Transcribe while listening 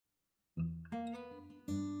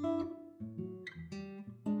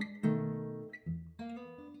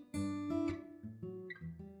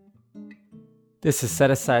This is Set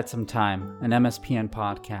Aside Some Time, an MSPN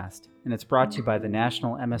podcast, and it's brought to you by the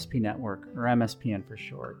National MSP Network, or MSPN for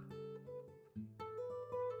short.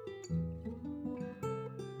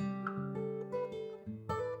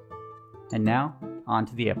 And now, on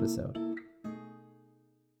to the episode.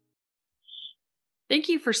 Thank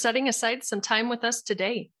you for setting aside some time with us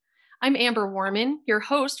today. I'm Amber Warman, your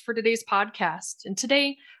host for today's podcast, and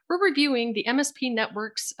today we're reviewing the MSP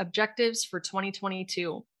Network's objectives for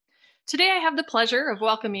 2022. Today I have the pleasure of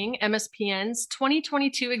welcoming MSPN's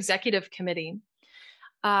 2022 Executive Committee.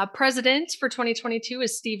 President for 2022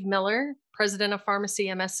 is Steve Miller, President of Pharmacy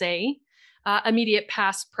MSA. Immediate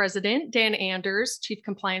past President, Dan Anders, Chief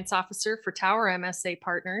Compliance Officer for Tower MSA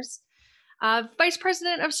Partners. Vice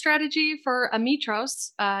President of Strategy for Amitros,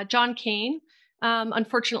 John Kane,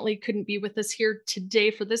 unfortunately couldn't be with us here today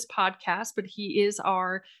for this podcast, but he is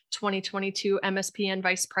our 2022 MSPN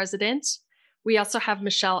Vice President. We also have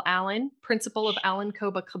Michelle Allen, Principal of Allen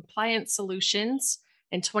Coba Compliance Solutions,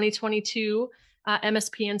 and 2022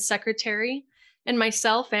 MSPN Secretary, and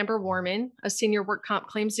myself, Amber Warman, a Senior Work Comp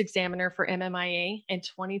Claims Examiner for MMIA and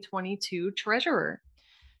 2022 Treasurer.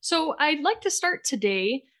 So I'd like to start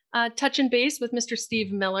today touching base with Mr.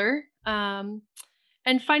 Steve Miller and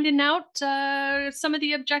finding out some of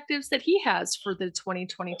the objectives that he has for the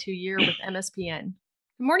 2022 year with MSPN.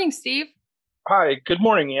 Good morning, Steve. Hi, good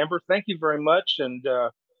morning, Amber. Thank you very much. And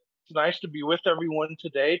it's nice to be with everyone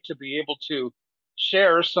today to be able to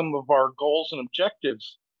share some of our goals and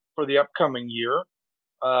objectives for the upcoming year.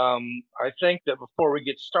 I think that before we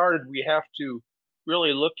get started, we have to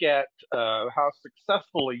really look at how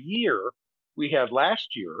successful a year we had last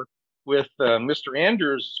year with Mr.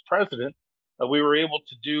 Anders as president. We were able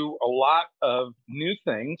to do a lot of new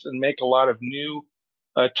things and make a lot of new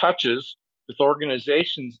touches with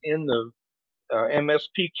organizations in the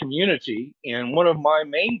MSP community. And one of my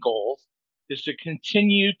main goals is to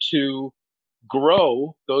continue to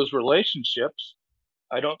grow those relationships.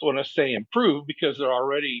 I don't want to say improve because they're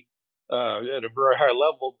already at a very high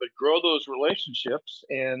level, but grow those relationships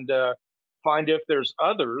and find if there's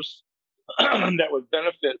others that would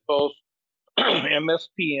benefit both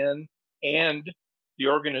MSPN and the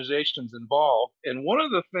organizations involved. And one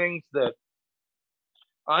of the things that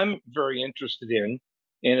I'm very interested in,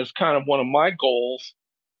 and it's kind of one of my goals,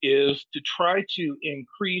 is to try to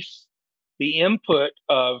increase the input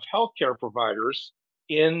of healthcare providers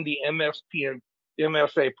in the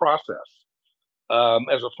MSA process.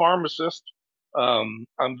 As a pharmacist,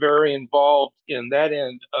 I'm very involved in that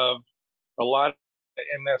end of a lot of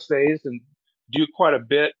MSAs and do quite a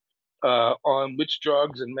bit on which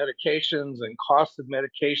drugs and medications and cost of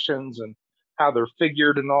medications and how they're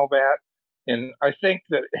figured and all that. And I think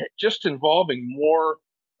that just involving more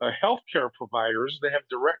healthcare providers that have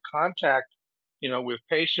direct contact, with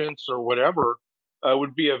patients or whatever,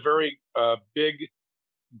 would be a very big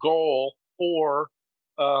goal for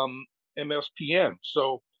MSPN.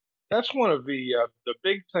 So that's one of the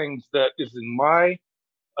big things that is in my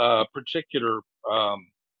particular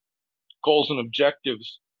goals and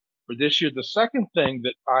objectives for this year. The second thing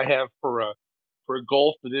that I have for a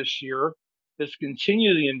goal for this year is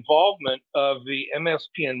continue the involvement of the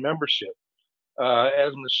MSPN membership.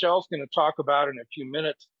 As Michelle's going to talk about in a few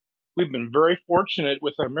minutes, we've been very fortunate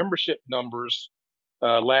with our membership numbers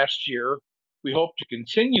last year. We hope to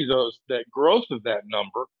continue that growth of that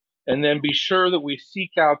number, and then be sure that we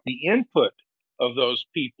seek out the input of those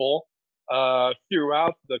people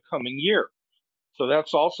throughout the coming year. So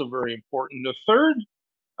that's also very important. The third,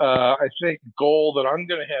 I think, goal that I'm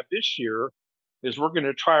going to have this year is we're going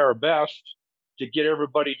to try our best to get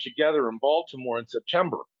everybody together in Baltimore in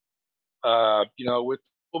September. With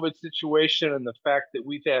the COVID situation and the fact that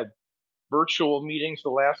we've had virtual meetings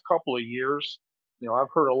the last couple of years,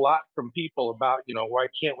 I've heard a lot from people about, why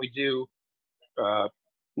can't we do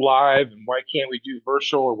live and why can't we do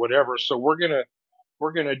virtual or whatever. So we're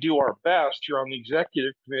gonna do our best here on the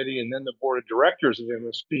executive committee and then the board of directors of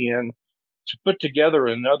MSPN to put together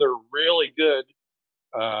another really good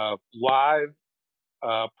live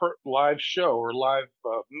show or live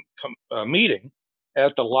meeting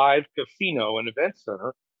at the Live Casino and Event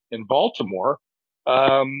Center in Baltimore,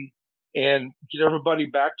 and get everybody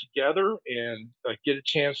back together and get a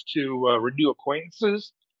chance to renew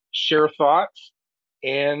acquaintances, share thoughts,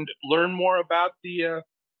 and learn more about the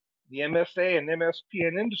MSA and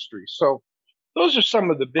MSPN industry. So those are some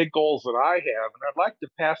of the big goals that I have, and I'd like to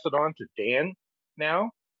pass it on to Dan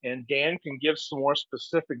now, and Dan can give some more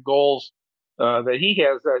specific goals that he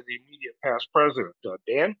has as the immediate past president.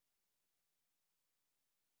 Dan?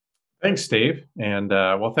 Thanks, Steve. And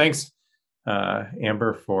thanks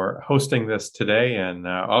Amber, for hosting this today, and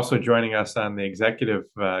also joining us on the executive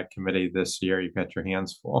committee this year. You've got your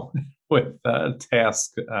hands full with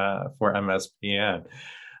tasks for MSPN.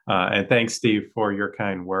 And thanks, Steve, for your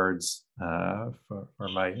kind words for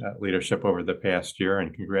my leadership over the past year,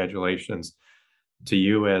 and congratulations to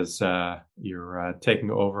you as you're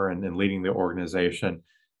taking over and leading the organization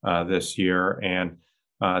this year. And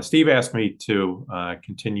Steve asked me to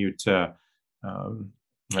continue to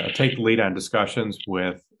take the lead on discussions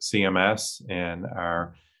with CMS and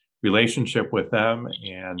our relationship with them.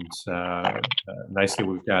 And nicely,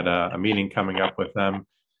 we've got a meeting coming up with them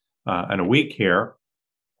in a week here.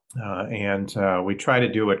 And we try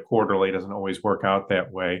to do it quarterly. It doesn't always work out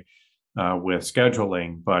that way with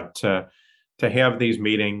scheduling, but to have these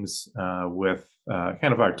meetings with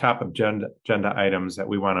kind of our top agenda items that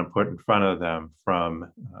we want to put in front of them,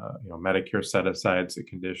 from Medicare set-asides to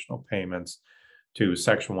conditional payments to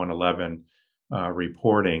Section 111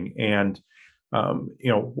 reporting. And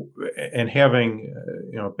and having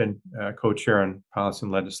been co-chair on policy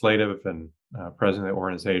and legislative and president of the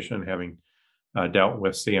organization, having dealt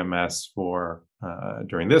with CMS for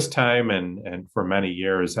during this time and for many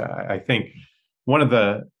years, I think one of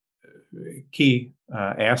the key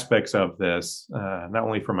aspects of this, not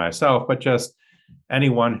only for myself, but just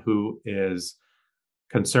anyone who is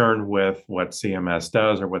concerned with what CMS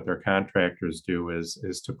does or what their contractors do,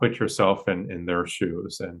 is to put yourself in their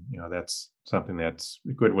shoes. And that's something that's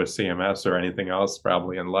good with CMS or anything else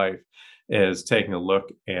probably in life, is taking a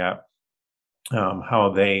look at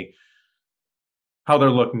how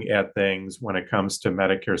they're looking at things when it comes to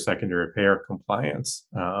Medicare secondary payer compliance.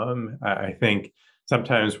 I think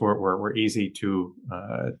sometimes we're easy to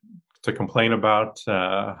complain about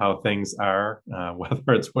how things are,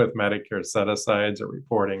 whether it's with Medicare set-asides or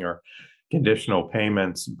reporting or conditional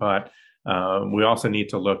payments. But we also need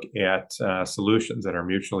to look at solutions that are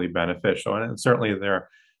mutually beneficial. And certainly there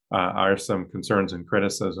are some concerns and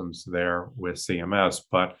criticisms there with CMS.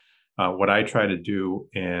 But what I try to do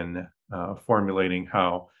in formulating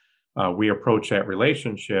how we approach that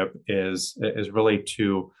relationship is really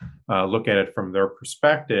to look at it from their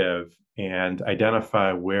perspective and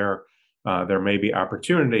identify where there may be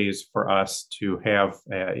opportunities for us to have,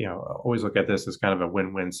 always look at this as kind of a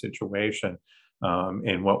win-win situation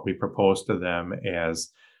in what we propose to them as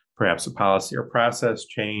perhaps a policy or process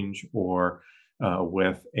change, or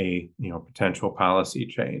with a potential policy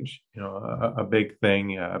change. A big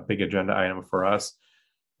thing, a big agenda item for us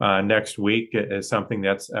next week is something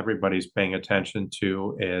that's everybody's paying attention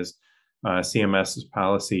to, is CMS's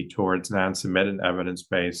policy towards non-submitted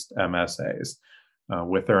evidence-based MSAs.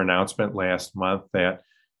 With their announcement last month that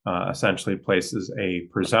essentially places a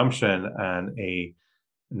presumption on a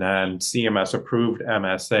non-CMS approved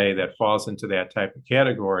MSA that falls into that type of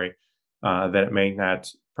category, that it may not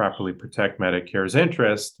properly protect Medicare's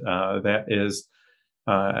interest, that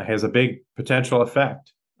has a big potential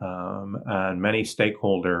effect on many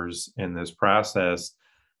stakeholders in this process,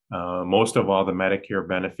 most of all the Medicare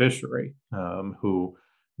beneficiary, who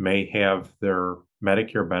may have their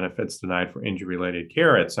Medicare benefits denied for injury-related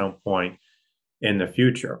care at some point in the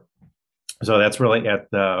future. So that's really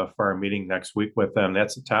for our meeting next week with them.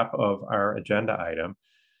 That's the top of our agenda item.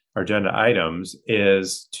 Our agenda items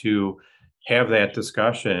is to have that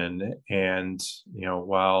discussion, and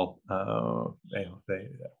while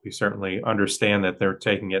we certainly understand that they're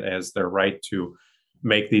taking it as their right to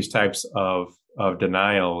make these types of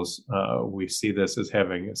denials, we see this as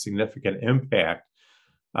having a significant impact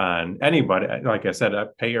on anybody, like I said,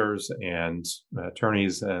 payers and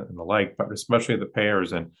attorneys and the like, but especially the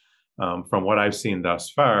payers. And from what I've seen thus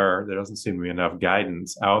far, there doesn't seem to be enough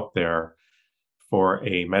guidance out there for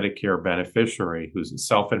a Medicare beneficiary who's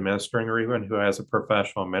self-administering, or even who has a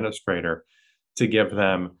professional administrator, to give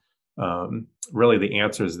them really the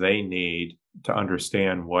answers they need to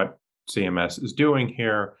understand what CMS is doing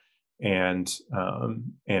here, and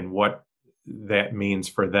what that means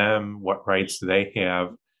for them, what rights they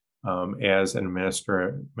have as an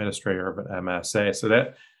administrator of an MSA.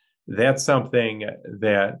 So that's something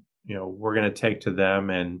that we're going to take to them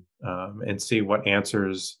and see what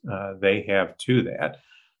answers they have to that,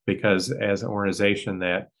 because as an organization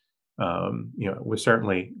that we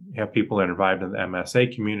certainly have people that are involved in the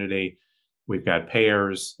MSA community. We've got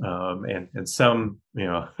payers and some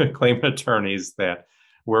claim attorneys that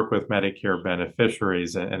work with Medicare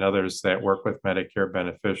beneficiaries, and others that work with Medicare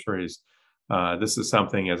beneficiaries. This is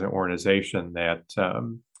something as an organization that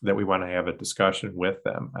we want to have a discussion with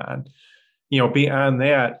them on. Beyond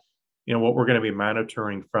that, what we're going to be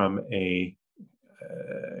monitoring from a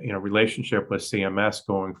relationship with CMS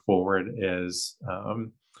going forward is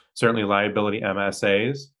certainly liability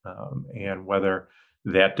MSAs, and whether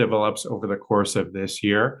that develops over the course of this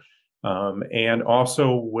year, and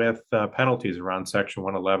also with penalties around Section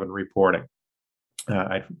 111 reporting.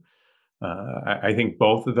 I think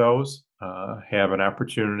both of those have an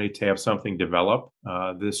opportunity to have something develop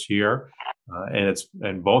this year,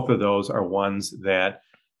 and both of those are ones that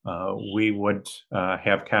we would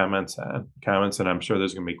have comments on, and I'm sure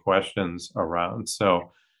there's going to be questions around.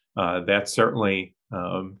 So that's certainly,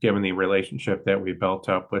 given the relationship that we built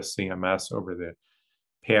up with CMS over the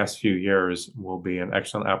past few years, will be an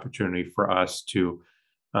excellent opportunity for us to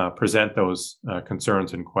present those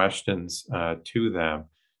concerns and questions to them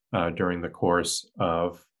during the course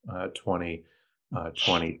of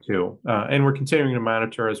 2022. And we're continuing to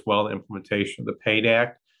monitor as well the implementation of the PAID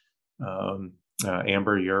Act.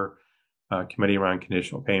 Amber, your committee around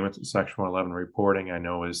conditional payments and Section 111 reporting, I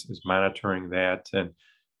know is monitoring that, and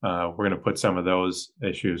we're going to put some of those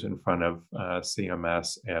issues in front of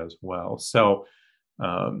CMS as well. So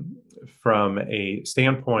from a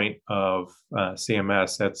standpoint of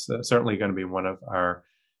CMS, that's certainly going to be one of our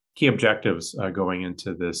key objectives going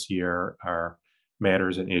into this year, are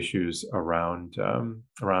matters and issues around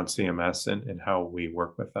CMS and how we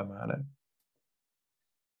work with them on it.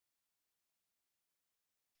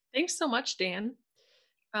 Thanks so much, Dan.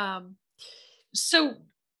 So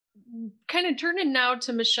kind of turning now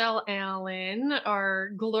to Michelle Allen, our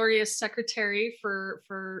glorious secretary for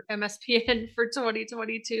MSPN for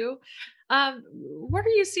 2022. What are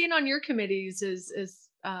you seeing on your committees as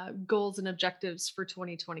goals and objectives for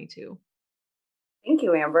 2022? Thank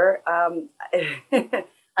you, Amber. I'm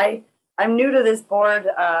new to this board,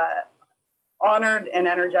 honored and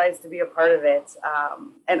energized to be a part of it.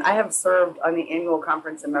 And I have served on the annual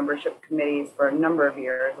conference and membership committees for a number of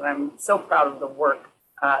years. And I'm so proud of the work,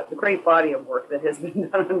 the great body of work that has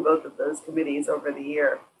been done on both of those committees over the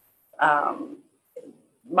year.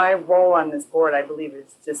 My role on this board, I believe,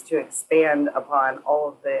 is just to expand upon all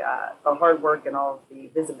of the hard work and all of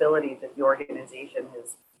the visibility that the organization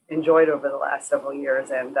has enjoyed over the last several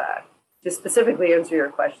years. And to specifically answer your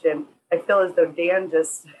question, I feel as though Dan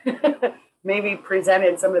just maybe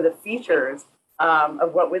presented some of the features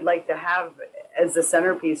of what we'd like to have as the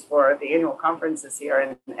centerpiece for the annual conference this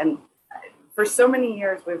year. And for so many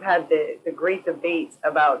years, we've had the great debate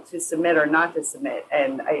about to submit or not to submit.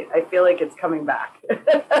 And I feel like it's coming back.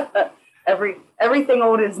 Everything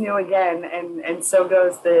old is new again. And so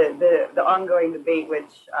goes the ongoing debate,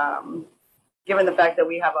 which, given the fact that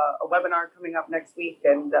we have a webinar coming up next week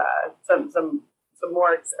and some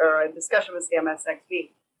more or a discussion with CMS next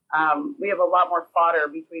week, we have a lot more fodder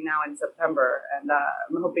between now and September. And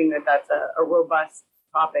I'm hoping that that's a robust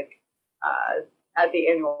topic at the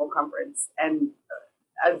annual conference. And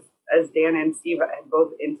as Dan and Steve had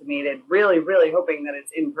both intimated, really, really hoping that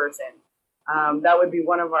it's in person. That would be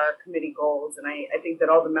one of our committee goals. And I think that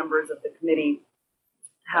all the members of the committee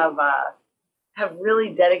have really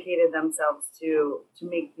dedicated themselves to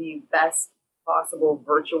make the best possible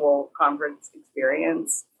virtual conference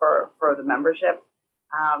experience for the membership.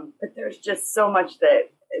 But there's just so much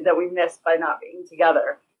that we missed by not being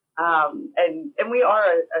together. And we are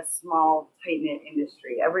a small, tight-knit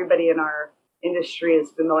industry. Everybody in our industry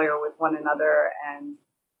is familiar with one another, and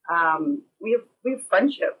we have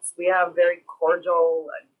friendships. We have very cordial,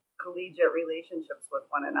 collegiate relationships with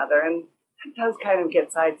one another, and it does kind of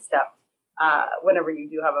get sidestepped whenever you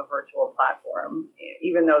do have a virtual platform,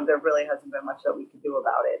 even though there really hasn't been much that we could do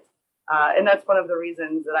about it. And that's one of the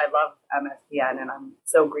reasons that I love MSPN, and I'm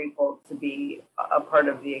so grateful to be a part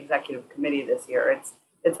of the executive committee this year.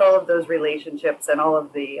 It's all of those relationships and all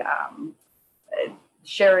of the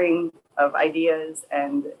sharing of ideas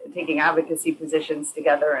and taking advocacy positions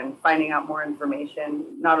together and finding out more information,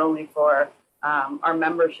 not only for our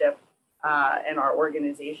membership and our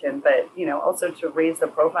organization, but also to raise the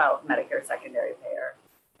profile of Medicare secondary payer.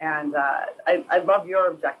 And I love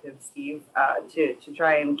your objective, Steve, to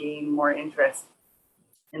try and gain more interest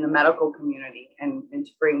in the medical community and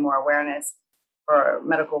to bring more awareness for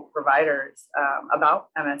medical providers about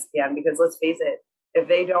MSPN, because let's face it, if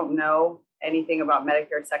they don't know anything about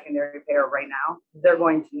Medicare secondary payer right now, they're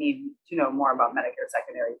going to need to know more about Medicare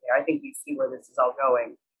secondary payer. I think we see where this is all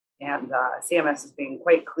going, and CMS is being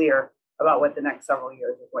quite clear about what the next several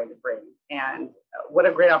years are going to bring. And what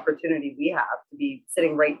a great opportunity we have to be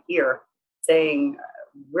sitting right here saying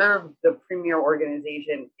we're the premier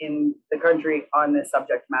organization in the country on this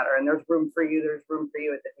subject matter, and there's room for you. There's room for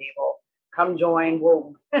you at the table. Come join.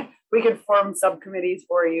 We can form subcommittees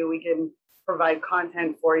for you. We can provide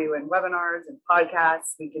content for you in webinars and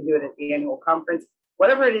podcasts. We can do it at the annual conference.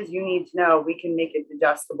 whatever it is you need to know, we can make it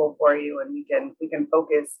adjustable for you, and we can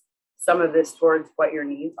focus some of this towards what your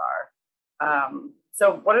needs are.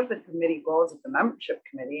 So one of the committee goals of the membership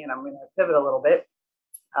committee, and I'm going to pivot a little bit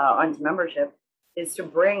onto membership, is to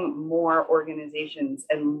bring more organizations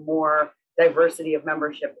and more diversity of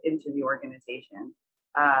membership into the organization.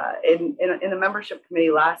 In the membership committee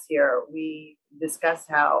last year, we discussed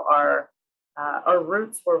how our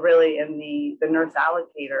roots were really in the nurse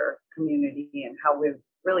allocator community, and how we've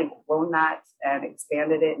really grown that and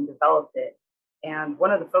expanded it and developed it. And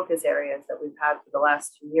one of the focus areas that we've had for the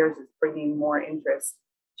last 2 years is bringing more interest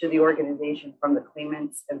to the organization from the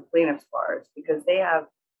claimants and plaintiffs bars, because they have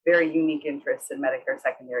very unique interests in Medicare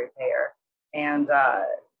secondary payer. And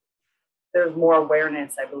there's more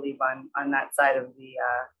awareness, I believe, on that side of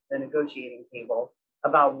the negotiating table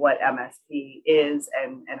about what MSP is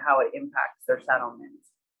and how it impacts their settlements.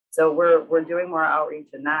 So we're doing more outreach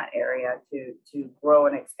in that area to grow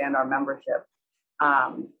and expand our membership.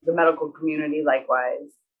 The medical community likewise.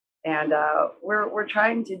 And we're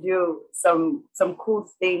trying to do some cool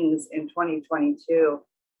things in 2022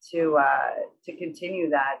 to continue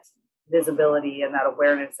that visibility and that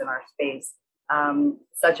awareness in our space,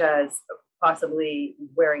 such as possibly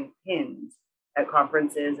wearing pins at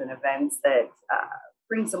conferences and events that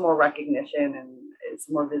bring some more recognition and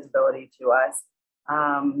some more visibility to us.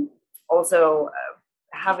 Also,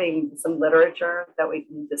 having some literature that we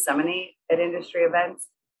can disseminate at industry events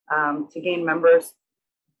to gain members,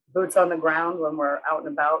 boots on the ground when we're out and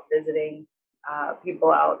about visiting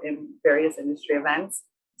people out in various industry events.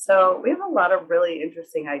 So we have a lot of really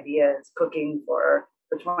interesting ideas cooking for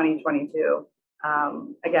 2022.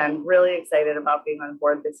 Again, really excited about being on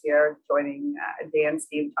board this year, joining Dan,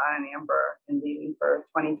 Steve, John, and Amber in leading for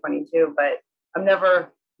 2022. But I'm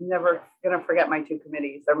never going to forget my two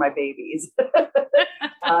committees. They're my babies,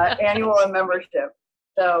 annual and membership.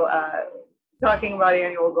 So talking about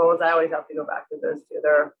annual goals, I always have to go back to those two.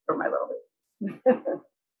 They're my little babies.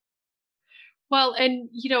 Well, and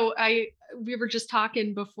we were just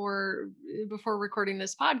talking before recording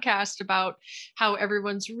this podcast about how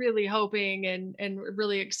everyone's really hoping and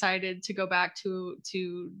really excited to go back to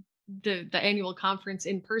the annual conference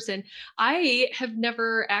in person. I have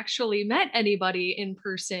never actually met anybody in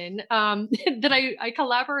person that I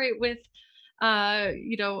collaborate with,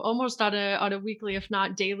 almost on a weekly, if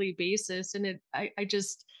not daily basis. And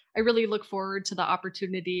I really look forward to the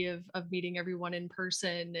opportunity of meeting everyone in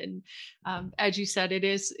person. And as you said, it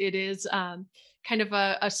is kind of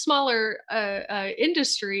a smaller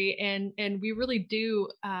industry, and we really do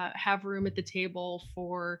have room at the table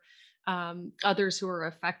for others who are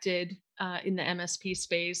affected in the MSP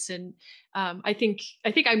space. And I think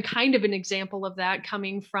I'm kind of an example of that,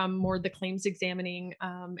 coming from more the claims examining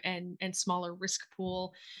and smaller risk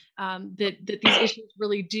pool, that these issues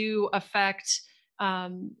really do affect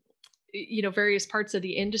various parts of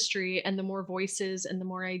the industry. And the more voices and the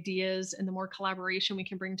more ideas and the more collaboration we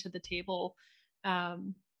can bring to the table,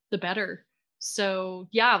 the better. So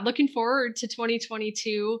yeah, looking forward to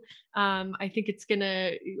 2022. I think it's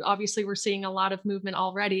obviously we're seeing a lot of movement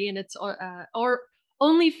already, and it's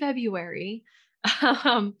only February.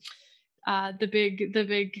 The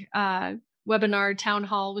big webinar town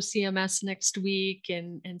hall with CMS next week,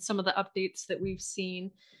 and some of the updates that we've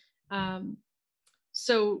seen.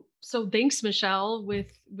 So thanks, Michelle,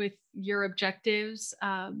 with your objectives.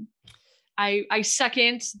 I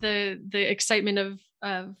second the excitement of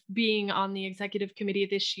being on the executive committee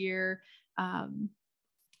this year.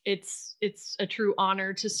 It's a true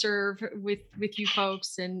honor to serve with you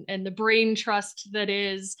folks and the brain trust that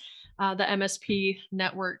is the MSP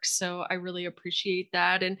network. So I really appreciate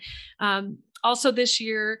that. And also this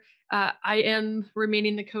year, I am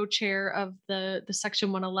remaining the co-chair of the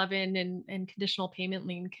Section 111 and Conditional Payment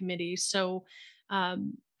Lien Committee. So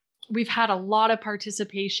we've had a lot of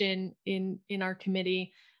participation in our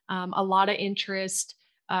committee, a lot of interest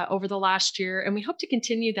over the last year, and we hope to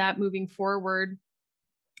continue that moving forward.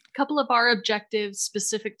 A couple of our objectives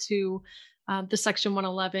specific to the Section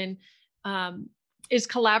 111 is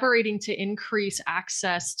collaborating to increase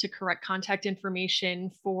access to correct contact information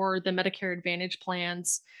for the Medicare Advantage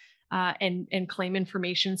plans and claim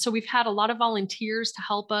information. So we've had a lot of volunteers to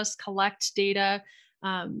help us collect data,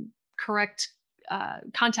 correct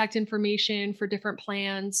contact information for different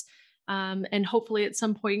plans, and hopefully at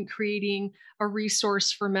some point creating a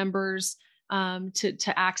resource for members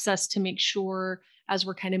to access, to make sure as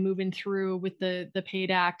we're kind of moving through with the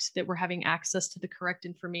PAID Act that we're having access to the correct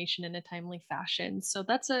information in a timely fashion. So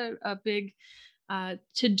that's a big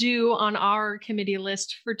to do on our committee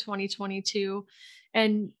list for 2022.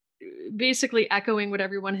 And basically echoing what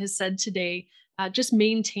everyone has said today, just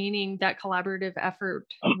maintaining that collaborative effort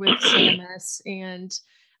with CMS. And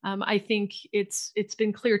I think it's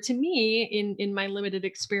been clear to me in my limited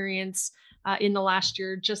experience in the last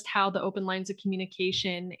year, just how the open lines of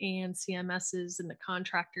communication and CMS's and the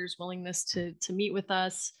contractors' willingness to meet with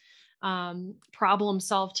us, problem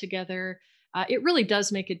solve together. It really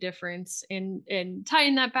does make a difference. And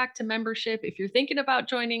tying that back to membership, if you're thinking about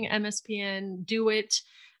joining MSPN, do it.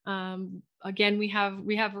 Again, we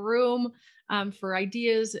have room for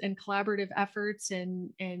ideas and collaborative efforts,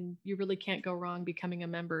 and you really can't go wrong becoming a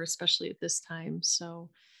member, especially at this time. So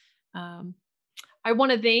I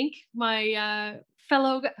want to thank my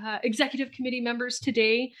fellow executive committee members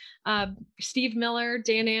today, Steve Miller,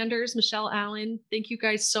 Dan Anders, Michelle Allen. Thank you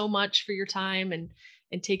guys so much for your time and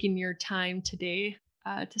taking your time today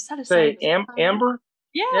to set aside. Amber?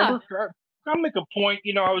 Yeah. Amber, I'll make a point.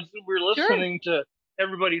 We were listening to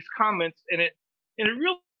everybody's comments, and it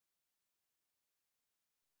really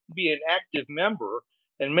be an active member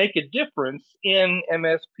and make a difference in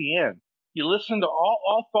MSPN. You listen to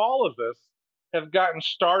all of us have gotten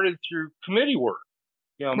started through committee work.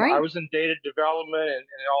 Right. I was in data development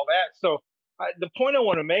and all that. So the point I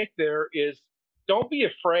want to make there is don't be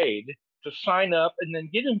afraid to sign up and then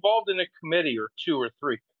get involved in a committee or two or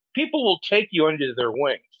three. People will take you under their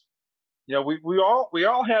wings. We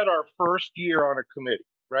all had our first year on a committee,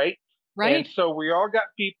 right? Right. And so we all had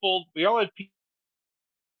people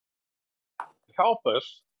help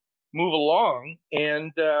us move along,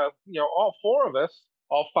 and all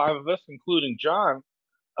five of us, including John,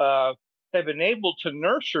 have been able to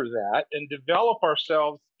nurture that and develop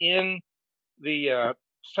ourselves in the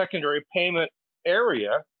secondary payment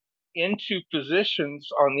area into positions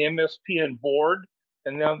on the MSPN board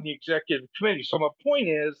and now the executive committee. So my point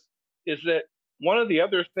is that one of the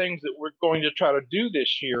other things that we're going to try to do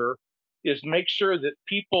this year is make sure that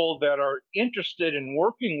people that are interested in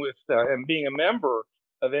working with and being a member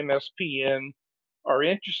of MSPN are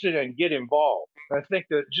interested and get involved. And I think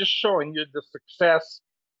that just showing you the success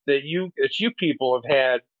that you people have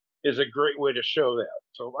had is a great way to show that.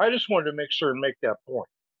 So I just wanted to make sure and make that point.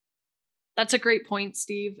 That's a great point,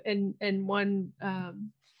 Steve, and one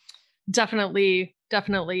definitely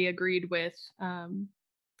agreed with.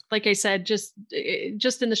 Like I said, just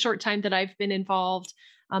in the short time that I've been involved,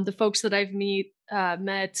 the folks that I've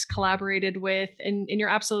met, collaborated with, and you're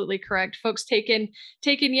absolutely correct. Folks taking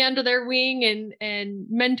you under their wing and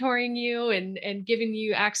mentoring you and giving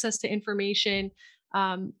you access to information.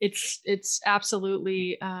 It's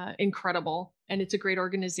absolutely incredible, and it's a great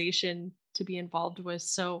organization to be involved with.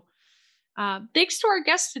 So thanks to our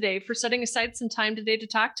guests today for setting aside some time today to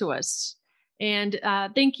talk to us. And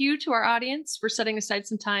thank you to our audience for setting aside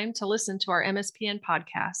some time to listen to our MSPN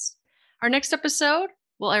podcast. Our next episode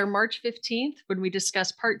will air March 15th when we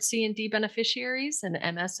discuss Part C and D beneficiaries and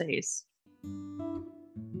MSAs.